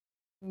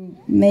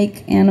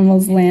make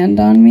animals land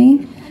on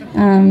me.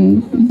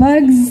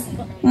 Bugs,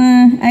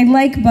 I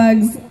like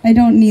bugs. I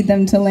don't need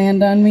them to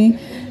land on me.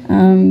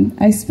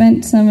 I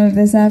spent some of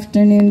this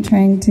afternoon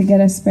trying to get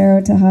a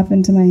sparrow to hop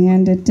into my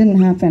hand. It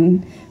didn't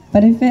happen.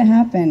 But if it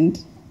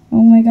happened,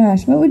 oh my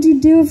gosh, what would you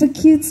do if a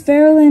cute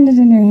sparrow landed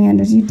in your hand?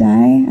 Would you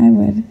die? I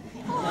would.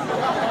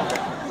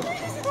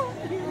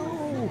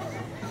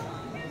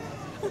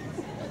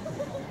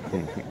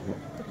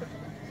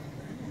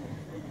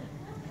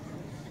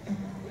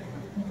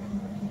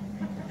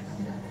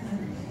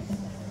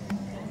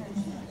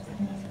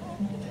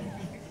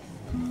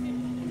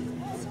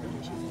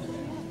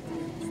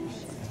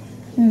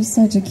 There's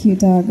such a cute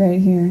dog right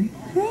here.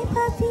 Hi,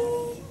 puppy.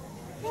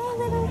 Hi,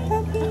 little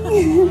puppy.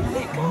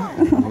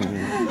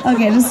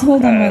 Okay, just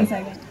hold on 1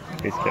 second.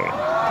 He's coming.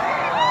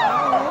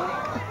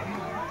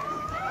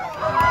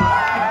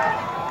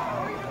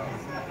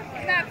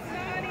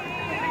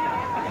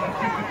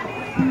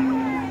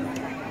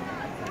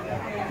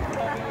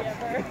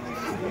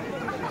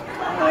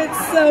 Oh,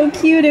 it's so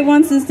cute. It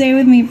wants to stay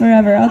with me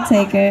forever. I'll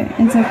take it.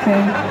 It's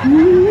okay.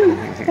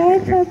 Bye,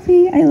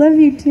 puppy. I love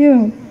you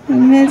too. I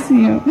miss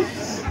you.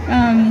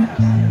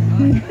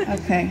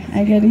 Okay,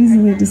 I get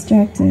easily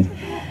distracted.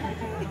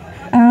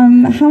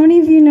 How many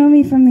of you know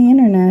me from the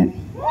internet?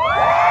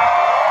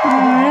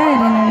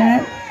 Alright,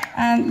 internet.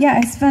 Yeah,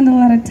 I spend a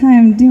lot of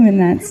time doing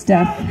that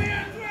stuff.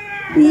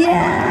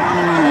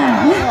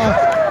 Yeah!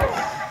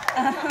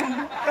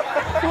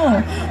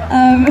 Cool.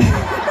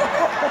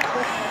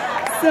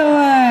 So,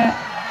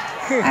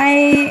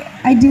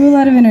 I do a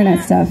lot of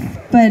internet stuff,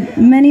 but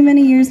many,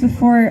 many years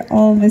before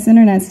all of this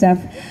internet stuff,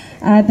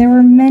 there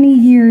were many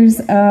years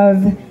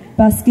of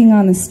busking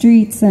on the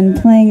streets and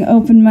playing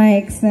open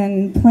mics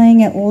and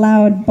playing at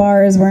loud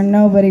bars where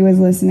nobody was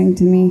listening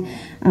to me.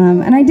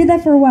 And I did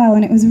that for a while,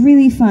 and it was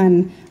really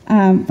fun.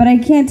 But I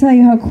can't tell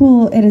you how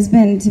cool it has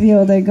been to be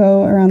able to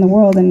go around the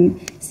world and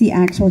see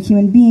actual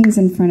human beings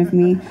in front of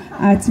me.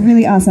 It's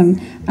really awesome.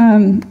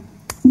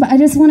 But I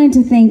just wanted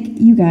to thank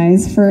you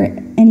guys, for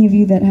any of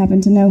you that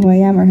happen to know who I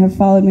am or have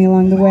followed me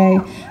along the way.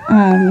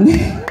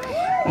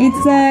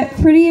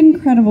 It's pretty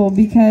incredible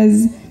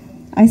because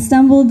I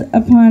stumbled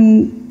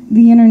upon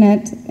the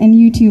internet and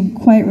YouTube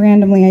quite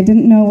randomly. I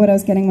didn't know what I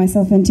was getting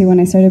myself into when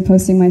I started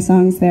posting my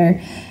songs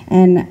there.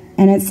 And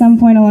at some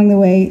point along the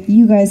way,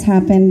 you guys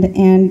happened,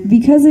 and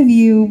because of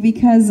you,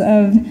 because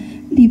of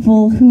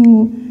people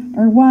who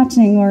are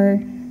watching or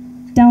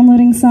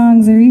downloading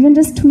songs or even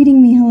just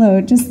tweeting me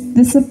hello, just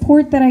the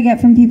support that I get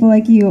from people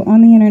like you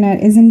on the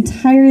internet is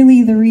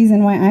entirely the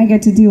reason why I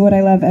get to do what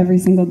I love every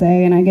single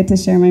day, and I get to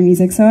share my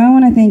music. So I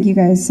want to thank you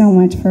guys so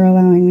much for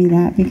allowing me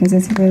that, because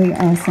it's really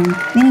awesome.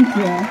 Thank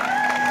you.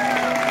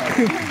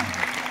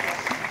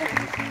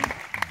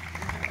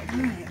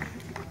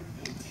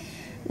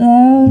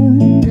 Love,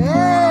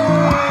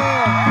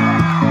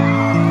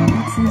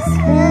 it's a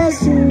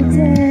special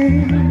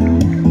day.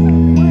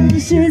 We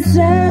should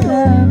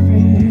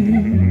celebrate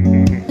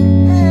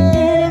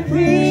and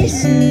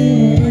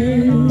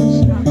appreciate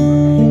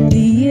that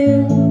you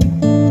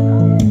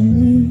and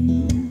me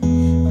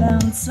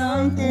found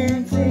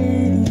something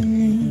pretty.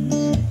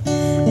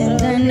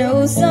 And I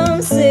know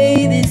some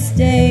say this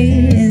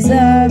day is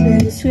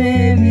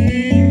arbitrary.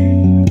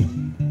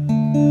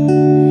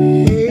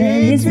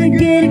 It's a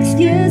good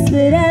excuse,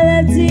 but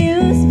I love to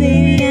use,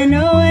 baby. I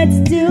know what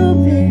to do,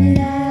 but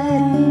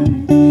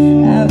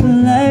I will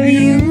love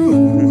you.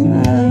 I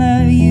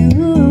love you.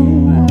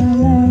 I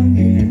love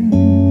you.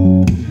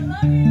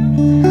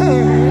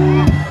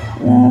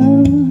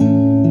 Love,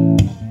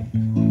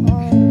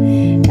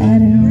 I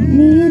don't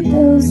need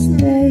those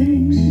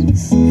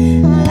things. I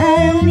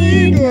don't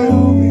need no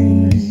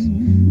rings.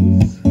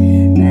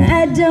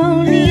 I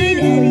don't need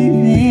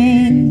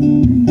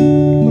anything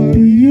but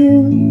you.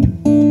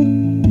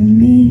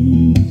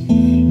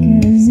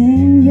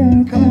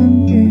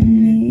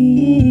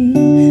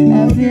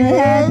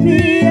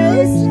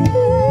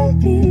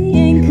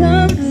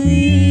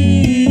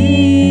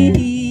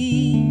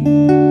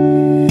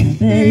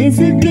 It's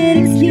a good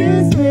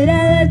excuse, but I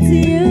love to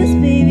use,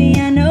 baby.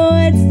 I know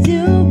what to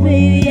do,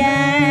 baby. I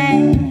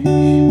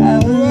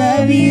will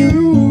love you.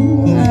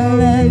 I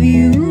love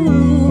you.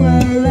 I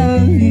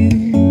love you.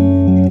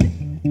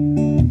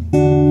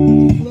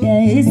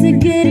 Yeah, it's a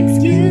good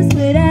excuse,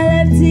 but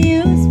I love to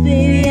use,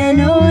 baby. I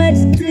know what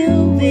to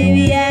do,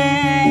 baby. I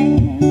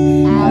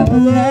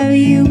will love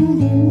you.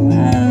 I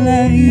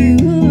love you.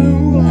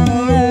 I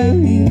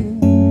love you.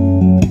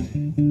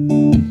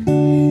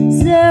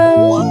 So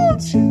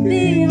won't you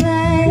be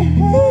my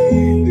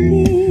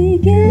baby,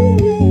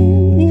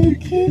 giving me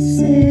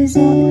kisses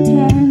all the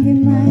time,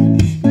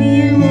 be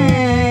my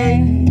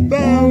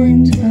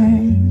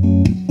Valentine.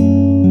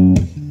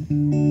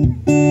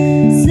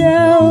 So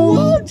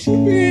won't you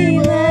be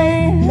my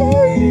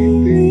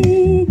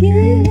baby,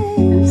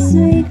 giving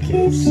sweet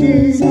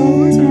kisses all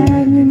the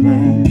time, be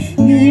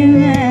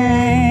my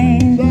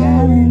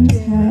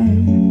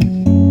Valentine.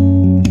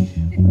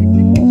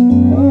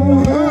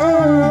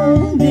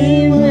 Oh, be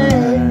my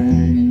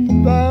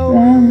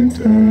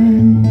Valentine.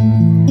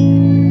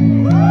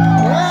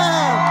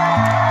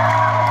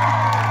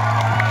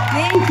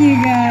 you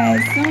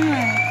guys so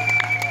much.